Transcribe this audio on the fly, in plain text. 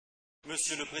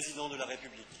Monsieur le Président de la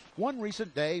République. One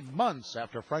recent day, months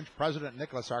after French President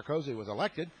Nicolas Sarkozy was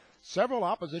elected, several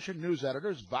opposition news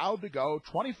editors vowed to go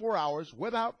 24 hours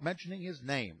without mentioning his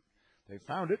name. They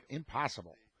found it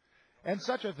impossible. And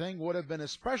such a thing would have been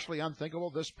especially unthinkable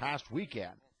this past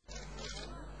weekend.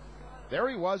 There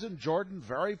he was in Jordan,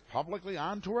 very publicly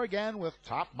on tour again with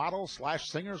top model slash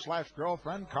singer slash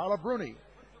girlfriend Carla Bruni.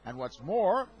 And what's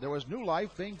more, there was new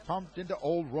life being pumped into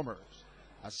old rumors.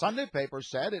 A Sunday paper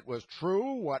said it was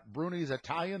true what Bruni's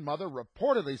Italian mother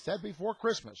reportedly said before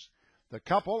Christmas. The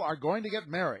couple are going to get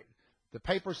married. The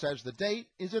paper says the date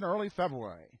is in early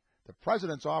February. The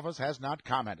president's office has not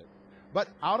commented. But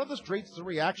out of the streets, the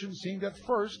reaction seemed at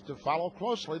first to follow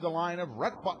closely the line of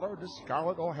Rhett Butler to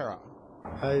Scarlett O'Hara.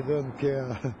 I don't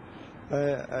care.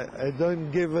 I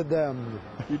don't give a damn.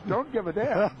 You don't give a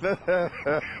damn?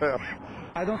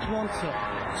 I don't want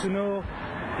to know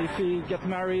if he get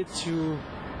married to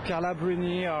Carla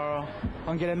Bruni or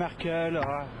Angela Merkel,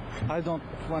 or I don't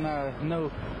want to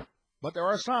know. But there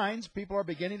are signs people are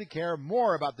beginning to care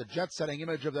more about the jet-setting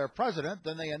image of their president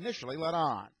than they initially let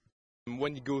on.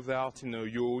 When he goes out in a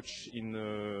yacht, in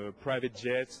a private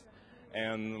jet,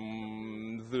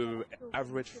 and the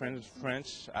average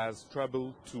French has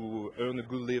trouble to earn a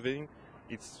good living,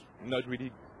 it's not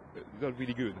really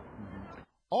good.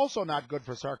 Also not good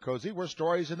for Sarkozy were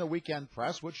stories in the weekend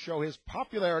press which show his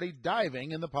popularity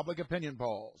diving in the public opinion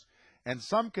polls. And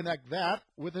some connect that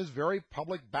with his very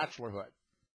public bachelorhood.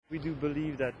 We do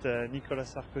believe that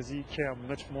Nicolas Sarkozy cares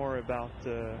much more about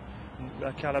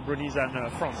Carla Bruni than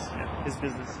France, his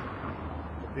business.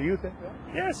 Do you think that?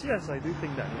 Yes, I do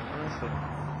think that.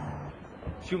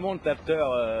 Few months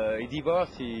after he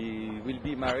divorced, he will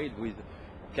be married with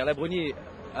Carla Bruni.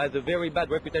 Has a very bad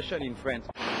reputation in France.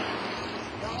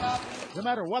 No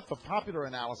matter what the popular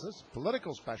analysis,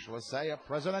 political specialists say a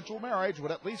presidential marriage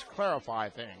would at least clarify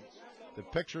things. The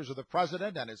pictures of the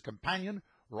president and his companion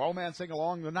romancing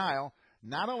along the Nile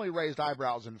not only raised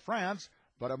eyebrows in France,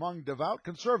 but among devout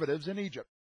conservatives in Egypt.